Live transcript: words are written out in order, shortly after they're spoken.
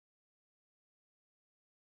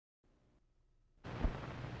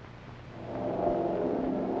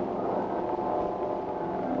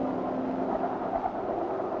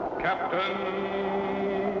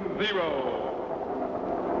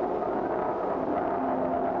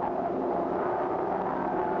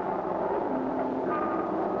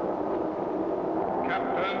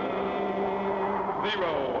Captain Zero.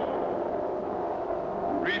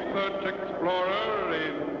 Research explorer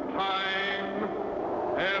in time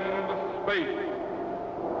and space.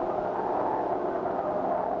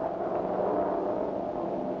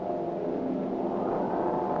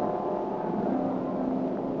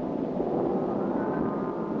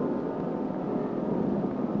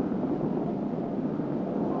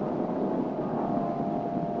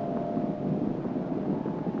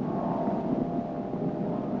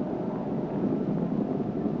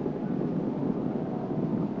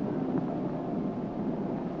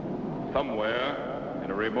 Somewhere,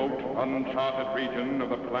 in a remote, uncharted region of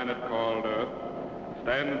the planet called Earth,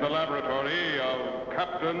 stands the laboratory of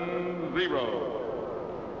Captain Zero.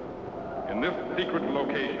 In this secret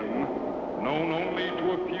location, known only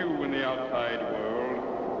to a few in the outside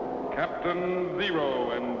world, Captain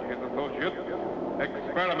Zero and his associates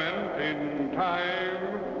experiment in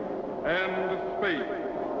time and space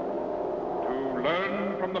to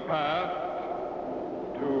learn from the past,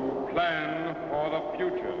 to plan for the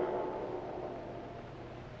future.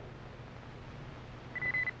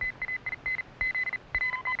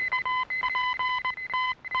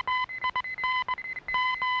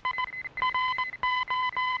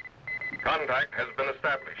 Contact has been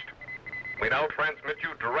established. We now transmit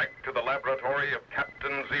you direct to the laboratory of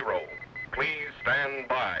Captain Zero. Please stand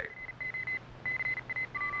by.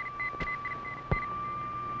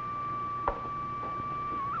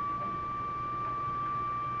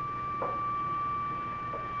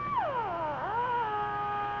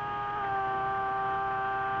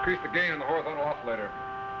 Increase the gain in the horizontal oscillator.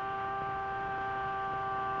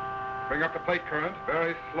 Bring up the plate current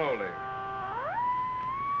very slowly.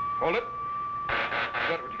 Hold it.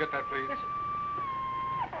 Jet, would you get that, please? Yes, sir.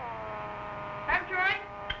 Laboratory?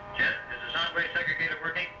 Jet, is the sound wave segregator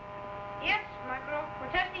working? Yes, Micro.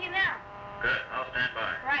 We're testing it now. Good. I'll stand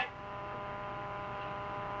by. Right.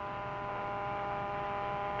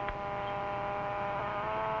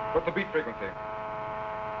 What's the beat frequency?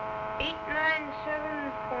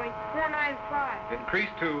 897.495. Increase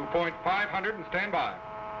to 0.500 and stand by.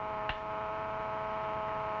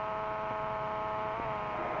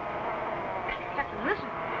 Captain, listen.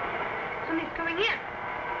 Something's coming in.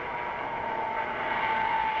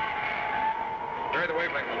 Vary the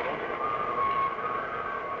wavelength a little.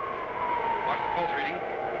 Watch the pulse reading.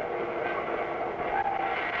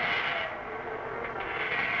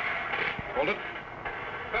 Hold it.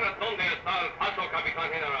 Pero ¿dónde está el paso, Capitán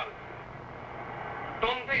General?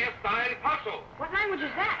 ¿Dónde está el paso? What language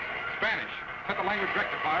is that? Spanish. Set the language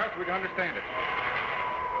rectifier so we can understand it.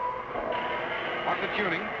 Watch the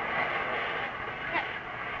tuning.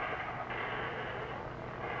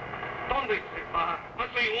 ¿Dónde se va?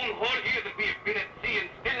 Hace un whole year that we have been at sea and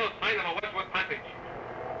still no sign of a westward passage.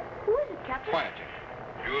 Who is it, Captain? Quiet, Jack.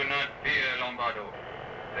 Do not fear, Lombardo.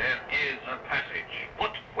 There is a passage.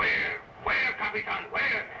 But where? Where, Capitan?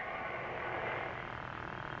 Where?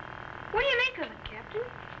 What do you make of it, Captain?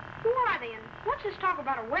 Who are they, and what's this talk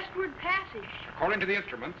about a westward passage? According to the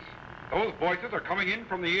instruments, those voices are coming in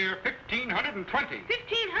from the year 1520.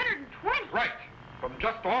 1520? Right. From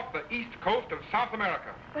just off the east coast of South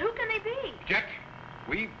America. But who can they be? Jet,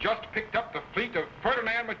 we've just picked up the fleet of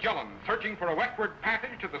Ferdinand Magellan searching for a westward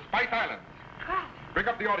passage to the Spice Islands. God. Bring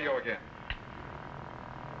up the audio again.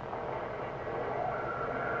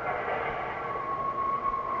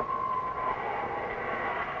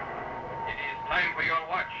 It is time for your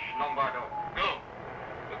watch, Lombardo. Go.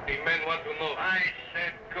 But the men want to know. I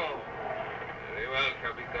said go. Very well,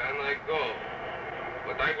 Capitan, I go.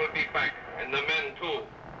 But I will be back, and the men too.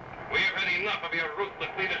 We have had enough of your ruthless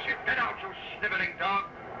leadership. Get out, you sniveling dog.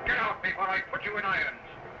 Get out before I put you in irons.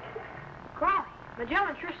 Golly,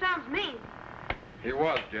 Magellan sure sounds mean. He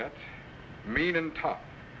was, Jet. Mean and tough.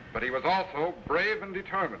 But he was also brave and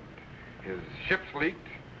determined. His ships leaked,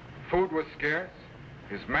 food was scarce,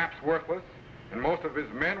 his maps worthless, and most of his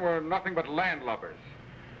men were nothing but landlubbers.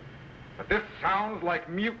 But this sounds like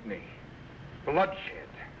mutiny, bloodshed,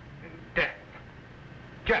 and death.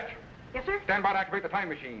 Jet. Yes, sir? Stand by to activate the time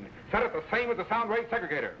machine. Set it the same as the sound wave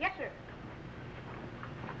segregator. Yes, sir.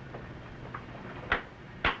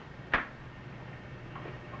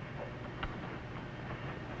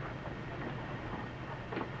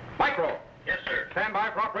 Micro. Yes, sir. Stand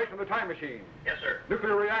by for operation of the time machine. Yes, sir.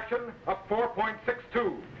 Nuclear reaction up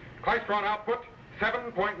 4.62. Klystron output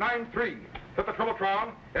 7.93. Set the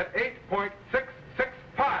Trillotron at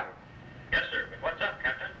 8.665. Yes, sir. But what's up,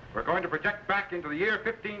 Captain? We're going to project back into the year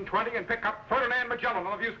 1520 and pick up Ferdinand Magellan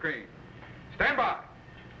on the view screen. Stand by.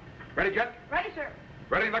 Ready, Jet? Ready, sir.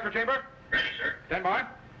 Ready in lecture chamber? Ready, sir. Stand by.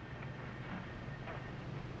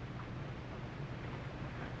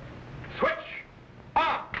 Switch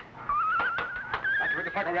on. Activate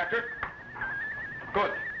the cycle reactor.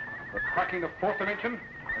 Good. We're cracking the fourth dimension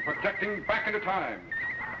and projecting back into time.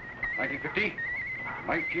 1950,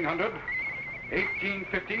 1900,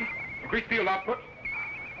 1850, increase field output.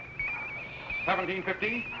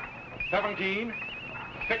 1750, 17,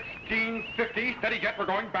 1650, steady Jet, we're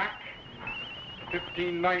going back.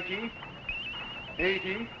 1590,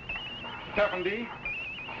 80, 70,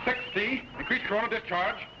 60, increase corona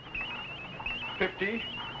discharge. 50,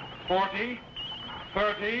 40,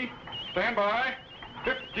 30, stand by.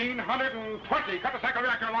 1520, cut the cycle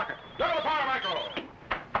reactor and lock it. Double the power, Michael.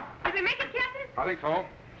 Did we make it, Captain? I think so.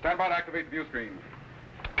 Stand by to activate the view screen.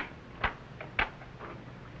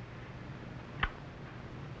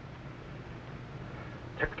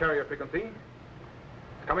 Check the carrier frequency.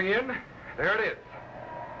 It's coming in. There it is.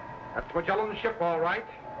 That's Magellan's ship, all right.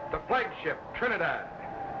 The flagship, Trinidad.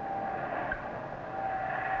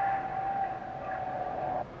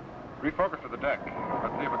 Refocus to the deck.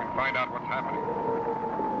 Let's see if we can find out what's happening.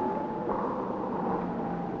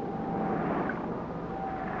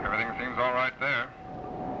 Everything seems all right there.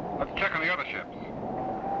 Let's check on the other ships.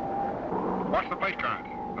 Watch the plate current.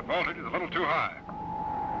 The voltage is a little too high.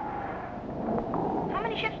 How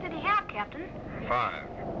many ships did he have, Captain? 5.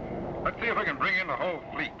 Let's see if we can bring in the whole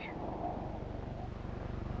fleet.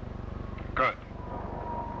 Good.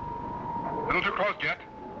 A little too close, Jet.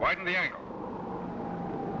 Widen the angle.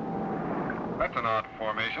 That's an odd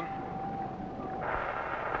formation.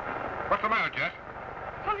 What's the matter, Jet?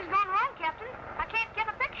 Something's gone wrong, Captain. I can't get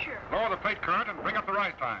a picture. Lower the plate current and bring up the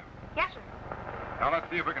rise time. Yes, sir. Now let's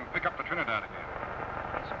see if we can pick up the Trinidad again.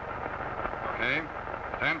 Yes, sir. Okay.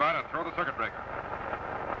 Stand by to throw the circuit breaker.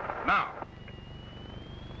 Now.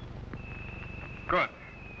 Good.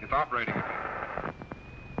 It's operating again.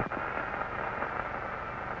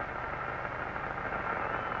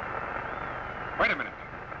 Wait a minute.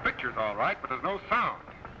 The picture's all right, but there's no sound.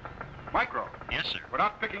 Micro. Yes, sir. We're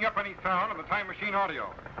not picking up any sound on the time machine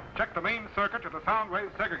audio. Check the main circuit to the sound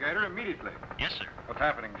wave segregator immediately. Yes, sir. What's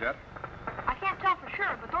happening, Jet? I can't tell for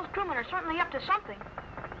sure, but those crewmen are certainly up to something.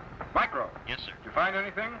 Micro. Yes, sir. Did you find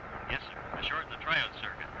anything? Yes, sir. I shortened the triode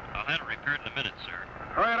circuit. I'll have it repaired in a minute, sir.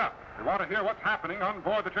 Hurry it up. We want to hear what's happening on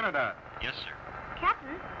board the Trinidad. Yes, sir.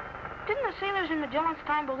 Captain, didn't the sailors in Magellan's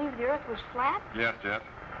time believe the Earth was flat? Yes, Jet.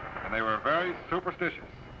 And they were very superstitious.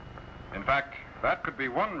 In fact, that could be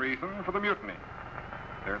one reason for the mutiny.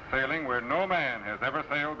 They're sailing where no man has ever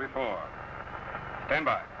sailed before. Stand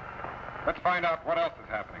by. Let's find out what else is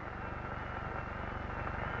happening.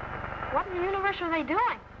 What in the universe are they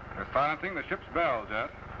doing? They're silencing the ship's bell,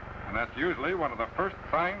 Jet. And that's usually one of the first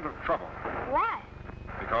signs of trouble. Why?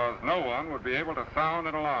 Because no one would be able to sound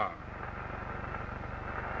an alarm.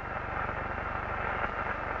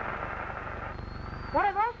 What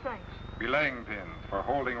are those things? Belaying pins for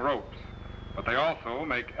holding ropes. But they also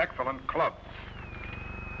make excellent clubs.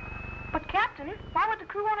 But, Captain, why would the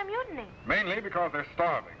crew want a mutiny? Mainly because they're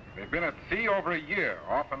starving. They've been at sea over a year,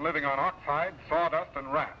 often living on oxhide, sawdust,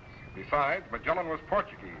 and rats. Besides, Magellan was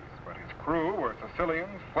Portuguese, but his crew were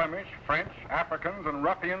Sicilians, Flemish, French, Africans, and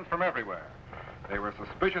ruffians from everywhere. They were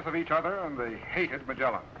suspicious of each other, and they hated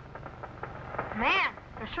Magellan. Man,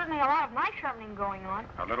 there's certainly a lot of knife sharpening going on.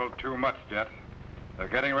 A little too much, Jet. They're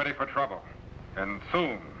getting ready for trouble. And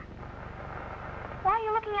soon. Why are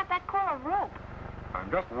you looking at that coil of rope? I'm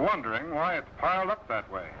just wondering why it's piled up that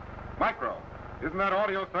way. Micro, isn't that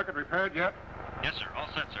audio circuit repaired yet? Yes, sir. All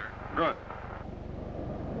set, sir. Good.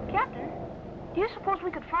 Captain, do you suppose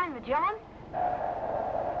we could find Magellan?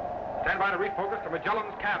 Stand by to refocus to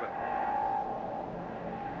Magellan's cabin.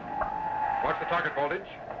 Watch the target voltage.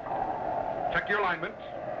 Check your alignment.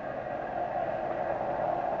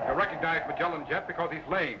 You'll recognize Magellan, Jet, because he's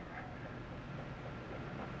lame.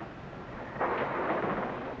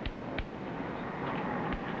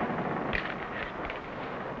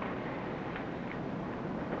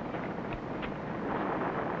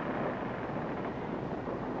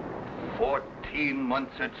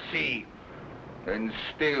 Months at sea, and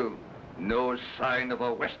still no sign of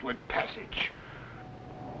a westward passage.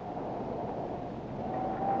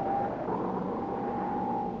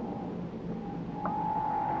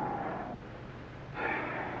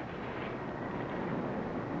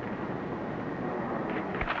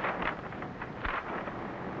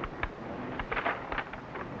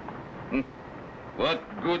 What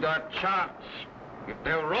good are charts if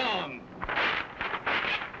they're wrong?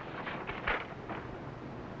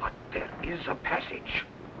 is a passage.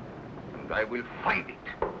 And I will find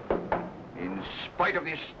it. In spite of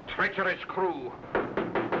this treacherous crew.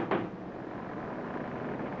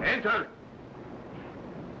 Enter.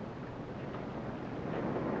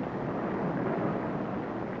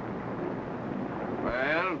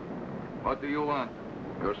 Well, what do you want?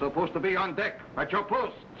 You're supposed to be on deck, at your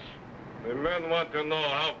posts. The men want to know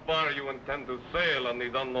how far you intend to sail on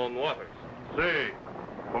these unknown waters. See,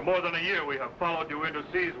 for more than a year we have followed you into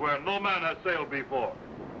seas where no man has sailed before.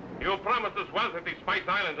 You promised us wealth at these Spice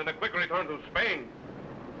Islands and a quick return to Spain.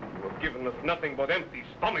 You have given us nothing but empty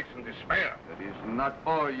stomachs and despair. That is not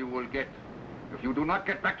all you will get if you do not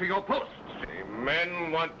get back to your posts. The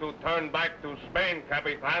men want to turn back to Spain,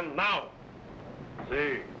 Capitan, now.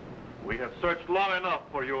 See, we have searched long enough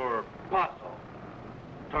for your paso.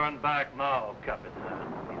 Turn back now,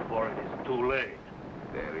 Capitan, before it is too late.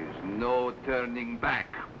 There is no turning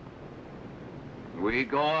back. We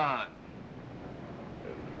go on.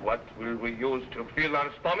 And what will we use to fill our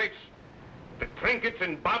stomachs? The trinkets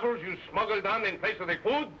and baubles you smuggled on in place of the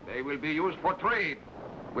food? They will be used for trade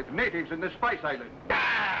with natives in the Spice Islands.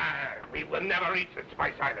 Ah, we will never reach the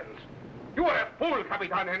Spice Islands. You are a fool,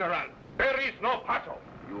 Capitan General. There is no paso.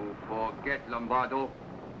 You forget, Lombardo.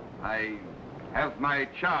 I have my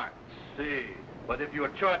charts. See, but if your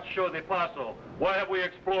charts show the paso, why have we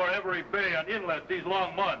explored every bay and inlet these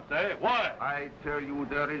long months, eh? Why? I tell you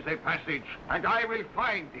there is a passage, and I will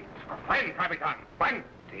find it. When, Capitan? When?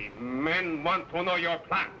 The men want to know your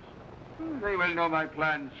plans. They will know my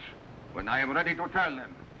plans when I am ready to tell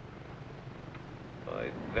them.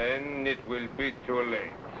 Then it will be too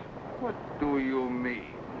late. What do you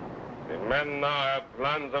mean? The men now have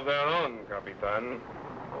plans of their own, Capitan.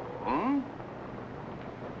 Hmm?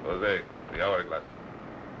 Jose, the hourglass.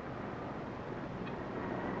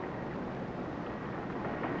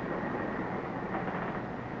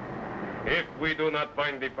 If we do not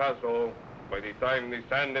find the paso, by the time the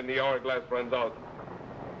sand in the hourglass runs out,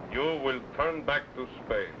 you will turn back to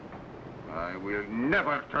Spain. I will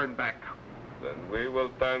never turn back. Then we will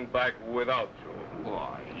turn back without you.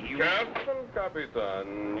 Why, you... Careful,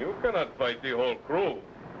 Capitan. You cannot fight the whole crew.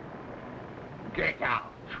 Get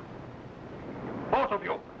out. Both of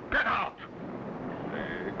you, get out.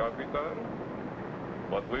 See, Capitan?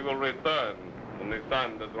 But we will return when the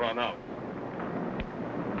sand has run out.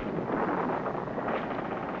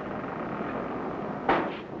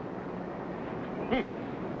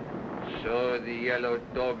 So the yellow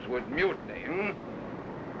dogs would mutiny, hmm?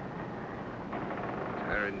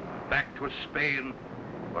 Turn back to Spain,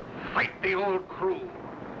 but fight the old crew.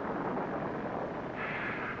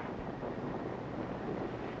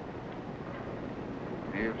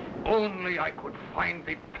 If only I could find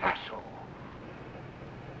the paso.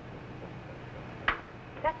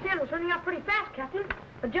 That sand was running out pretty fast, Captain.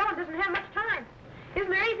 Magellan doesn't have much time. Isn't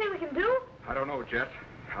there anything we can do? I don't know, Jet.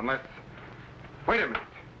 Unless... Wait a minute.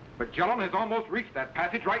 Magellan has almost reached that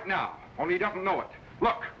passage right now. Only he doesn't know it.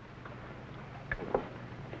 Look.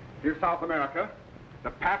 Here's South America.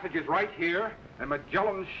 The passage is right here, and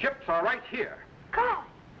Magellan's ships are right here. God,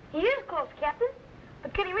 he is close, Captain.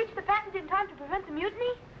 But can he reach the passage in time to prevent the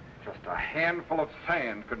mutiny? Just a handful of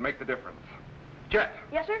sand could make the difference. Jet.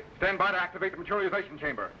 Yes, sir? Stand by to activate the materialization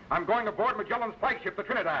chamber. I'm going aboard Magellan's flagship, the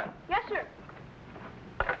Trinidad. Yes, sir.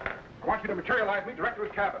 I want you to materialize me direct to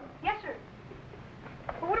his cabin. Yes, sir.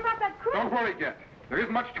 But what about that crew? Don't worry, Jet. There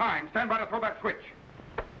isn't much time. Stand by to throw that switch.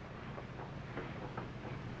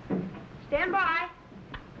 Stand by.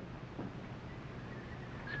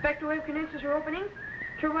 Spectre wave condensers are opening.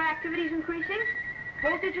 Turbo activity is increasing.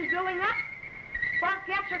 Voltage is building up. Spark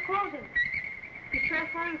gaps are closing. He's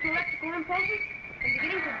transforming to electrical impulses and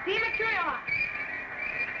beginning to dematerialize.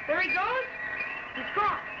 There he goes. He's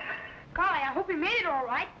gone. Golly, I hope he made it all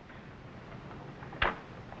right.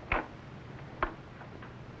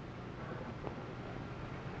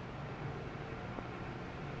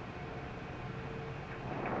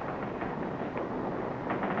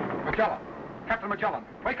 Magellan. Captain Magellan.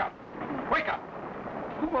 Wake up. Wake up.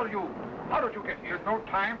 Who are you? How did you get here? There's no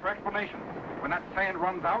time for explanation. When that sand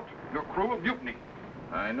runs out, your crew will mutiny.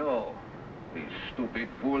 I know. These stupid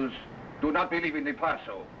fools do not believe in the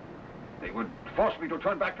paso. They would force me to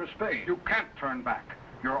turn back to Spain. You can't turn back.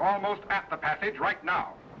 You're almost at the passage right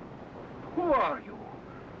now. Who are you?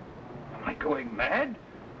 Am I going mad?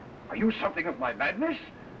 Are you something of my madness?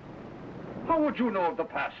 How would you know of the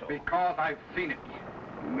paso? Because I've seen it.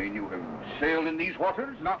 You mean you have sailed in these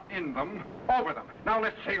waters? Not in them, over them. Now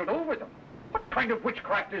let's Sailed over them? What kind of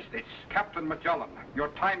witchcraft is this? Captain Magellan, your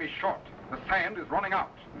time is short. The sand is running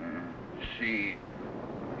out. See,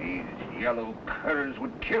 these yellow curs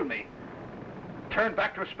would kill me. Turn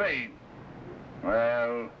back to Spain.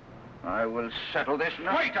 Well, I will settle this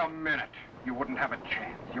now. Wait a minute. You wouldn't have a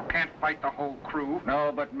chance. You can't fight the whole crew.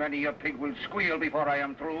 No, but many a pig will squeal before I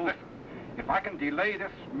am through. Listen, if I can delay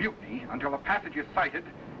this mutiny until the passage is sighted,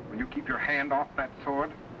 will you keep your hand off that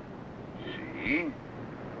sword? See?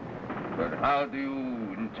 But how do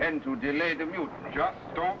you intend to delay the mutiny? Just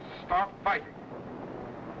don't stop fighting.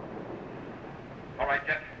 All right,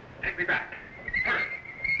 Jet. Take me back. Hurry.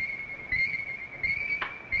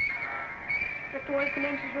 Sector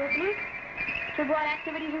condensers are opening. Turbo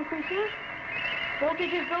activity is increasing.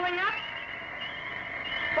 Voltage is building up.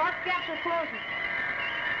 Spark gaps are closing.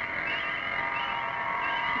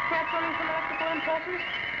 He's transforming from electrical impulses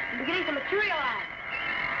and beginning to materialize.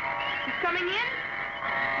 He's coming in.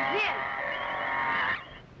 He's in.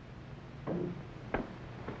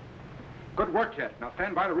 Good work, Jet. Now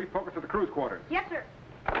stand by to refocus to the crew's quarters. Yes, sir.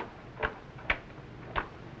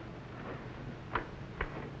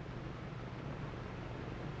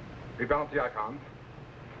 Rebalance the icons.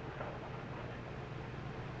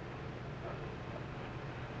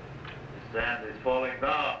 The sand is falling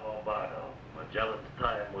down, Lombardo. Magellan's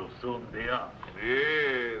time will soon be up.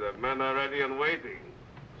 See, the men are ready and waiting.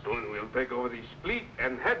 Soon we'll take over the fleet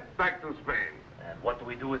and head back to Spain. And what do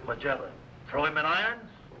we do with Magellan? Throw him in irons?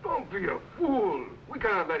 Don't be a fool. We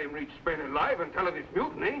cannot let him reach Spain alive and tell of his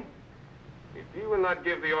mutiny. If he will not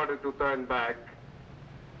give the order to turn back,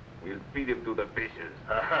 we'll feed him to the fishes.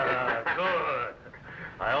 Good.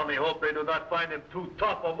 I only hope they do not find him too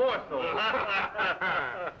tough a morsel. Well,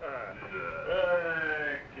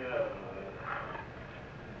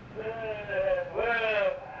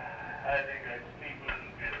 I think I'd sleep a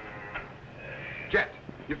little bit. Jet,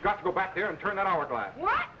 you've got to go back there and turn that hourglass.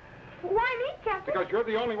 What? Why me, Captain? Because you're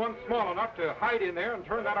the only one small enough to hide in there and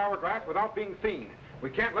turn that hourglass without being seen. We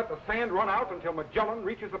can't let the sand run out until Magellan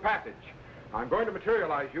reaches the passage. I'm going to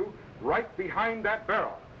materialize you right behind that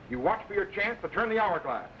barrel. You watch for your chance to turn the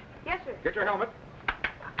hourglass. Yes, sir. Get your helmet.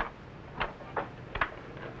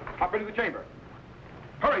 Hop into the chamber.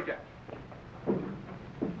 Hurry, Jet. Brake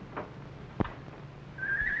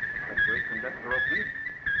condenser opening.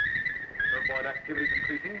 Turboid activity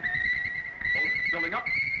increasing. Both filling up.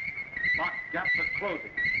 Spark gaps are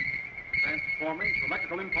closing. Transforming to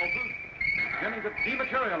electrical impulses. Beginning to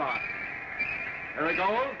dematerialize. There he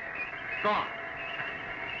goes. Gone.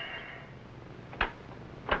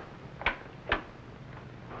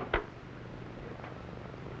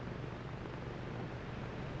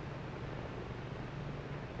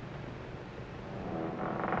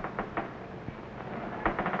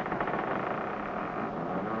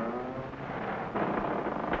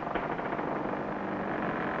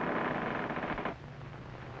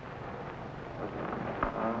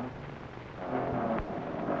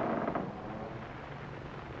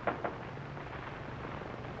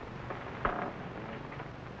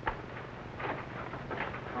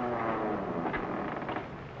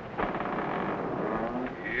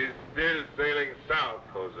 Still sailing south,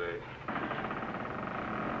 Jose.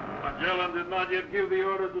 Magellan did not yet give the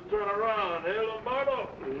order to turn around, eh, Lombardo?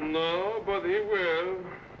 No, but he will.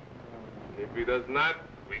 If he does not,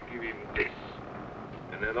 we give him this.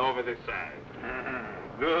 And then over the side.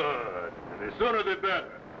 Good. And the sooner the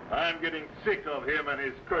better. I'm getting sick of him and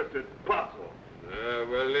his cursed puzzle.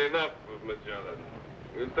 Well, enough of Magellan.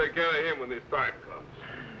 We'll take care of him when his time comes.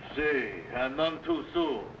 See, and none too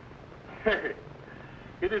soon. Hey,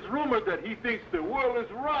 it is rumored that he thinks the world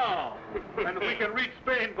is round and we can reach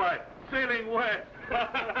Spain by sailing west.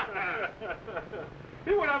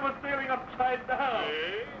 He would have us sailing upside down.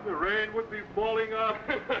 Hey? The rain would be falling up.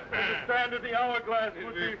 And the sand in the hourglass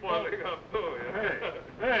would be falling up, too, yeah.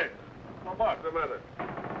 Hey, What's the matter?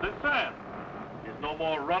 the sand is no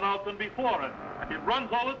more run out than before, and it runs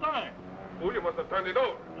all the time. Oh, you must have turned it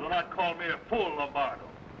over. Do not call me a fool, Lombardo.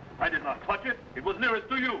 I did not touch it. It was nearest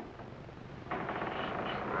to you.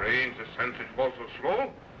 Strange, the sand should fall so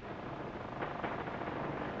slow.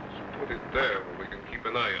 Let's put it there where we can keep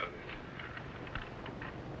an eye on it.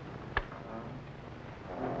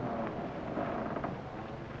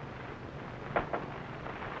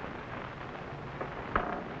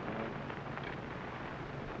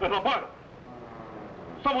 Lombardo!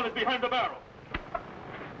 Someone is behind the barrel.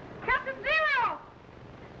 Captain Zero!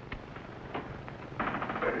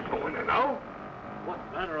 There is no one there now. What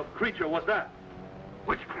manner of creature was that?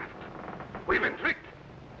 Witchcraft. We've been tricked.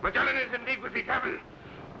 Magellan is in league with the devil.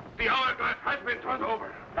 The hourglass has been turned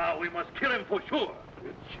over. Now we must kill him for sure.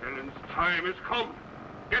 Magellan's time has come.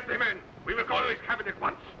 Get the men. We will go to his cabin at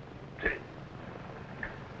once.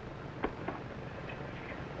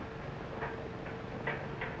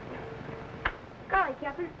 Golly,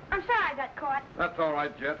 Captain, I'm sorry I got caught. That's all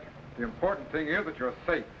right, Jet. The important thing is that you're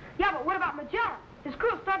safe. Yeah, but what about Magellan? His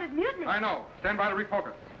crew started mutiny. I know. Stand by to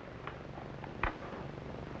refocus.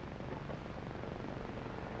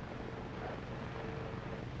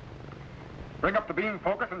 Bring up the beam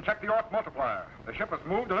focus and check the off multiplier. The ship has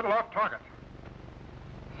moved a little off target.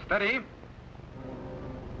 Steady.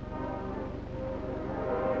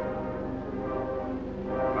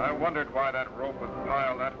 I wondered why that rope was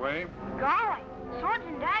piled that way. Golly, swords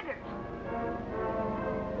and daggers.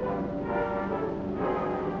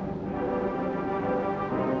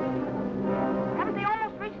 Haven't they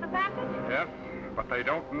almost reached the passage? Yes, but they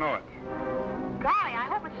don't know it. Golly, I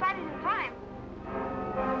hope it's sighted in time.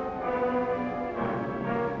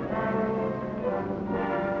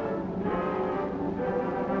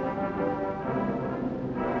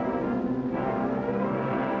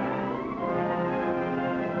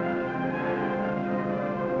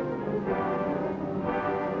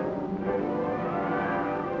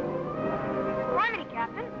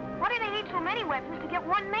 To get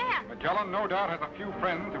one man. Magellan no doubt has a few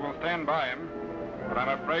friends who will stand by him, but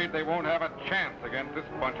I'm afraid they won't have a chance against this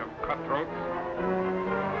bunch of cutthroats.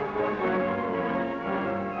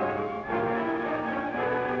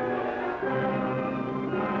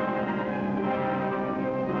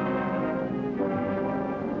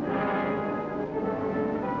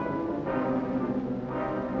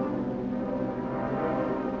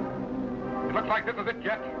 It looks like this is it,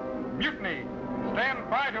 Jet. Mutiny. Stand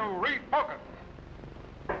by to refocus.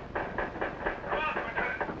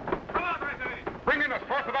 Bring in the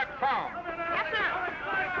source of that sound. Yes, sir.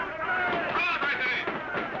 Come on, President.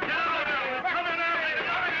 Get out of there. Come in there.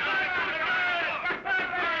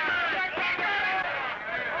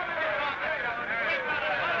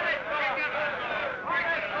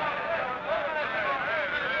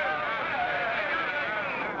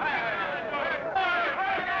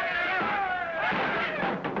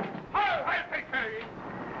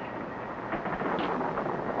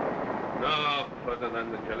 Now,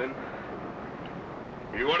 Ferdinand Magellan,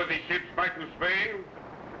 you order these ships back to Spain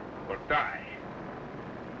or die?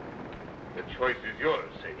 The choice is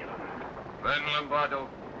yours, senor. Then, Lombardo,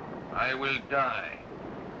 I will die.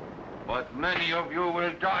 But many of you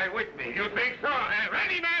will die with me. You think so?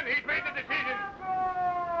 Ready, man. He's made the decision.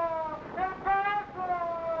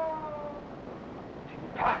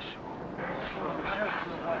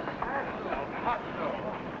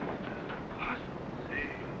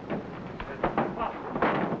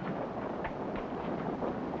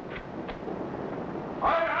 All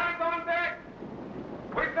hands on deck!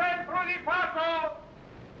 We sail through the Paso!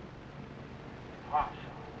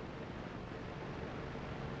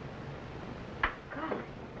 Golly,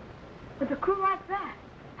 with a crew like that,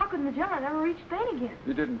 how could Magellan ever reach Spain again?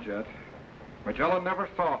 He didn't, Jet. Magellan never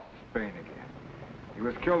saw Spain again. He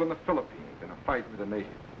was killed in the Philippines in a fight with the natives.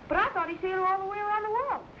 But I thought he sailed all the way around the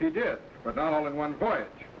world. He did, but not all in one voyage.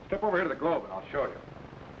 Step over here to the globe and I'll show you.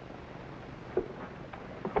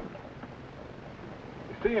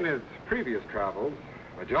 You see, in his previous travels,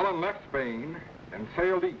 Magellan left Spain and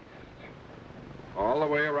sailed east, all the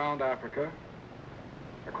way around Africa,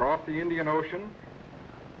 across the Indian Ocean,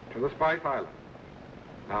 to the Spice Islands.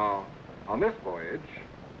 Now, on this voyage,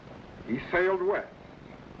 he sailed west,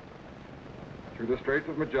 through the Straits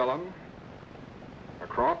of Magellan,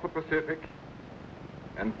 across the Pacific,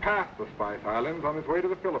 and past the Spice Islands on his way to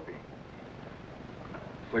the Philippines.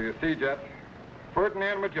 So you see, Jet,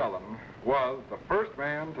 Ferdinand Magellan was the first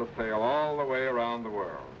man to sail all the way around the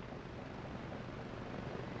world.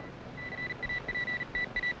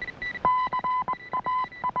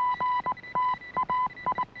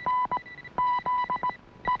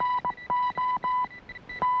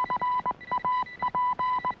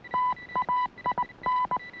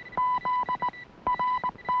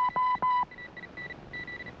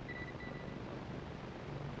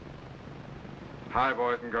 Hi,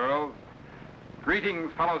 boys and girls.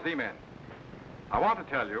 Greetings, fellow Z-men. I want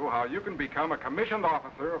to tell you how you can become a commissioned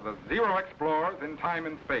officer of the Zero Explorers in time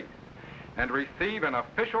and space and receive an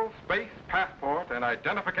official space passport and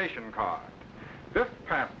identification card. This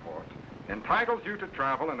passport entitles you to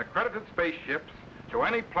travel in accredited spaceships to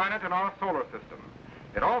any planet in our solar system.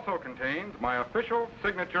 It also contains my official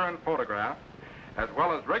signature and photograph, as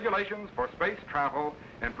well as regulations for space travel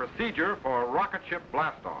and procedure for rocket ship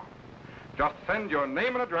blastoff. Just send your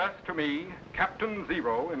name and address to me, Captain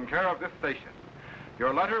Zero, in care of this station.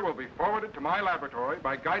 Your letter will be forwarded to my laboratory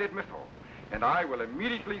by guided missile, and I will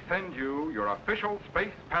immediately send you your official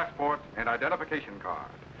space passport and identification card.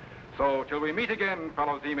 So, till we meet again,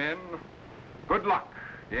 fellow Z-men, good luck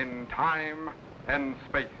in time and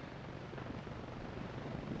space.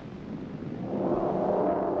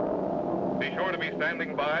 The sure to be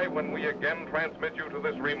standing by when we again transmit you to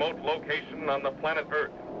this remote location on the planet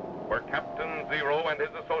Earth, where Captain Zero and his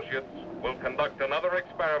associates will conduct another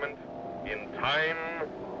experiment in time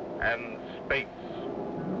and space.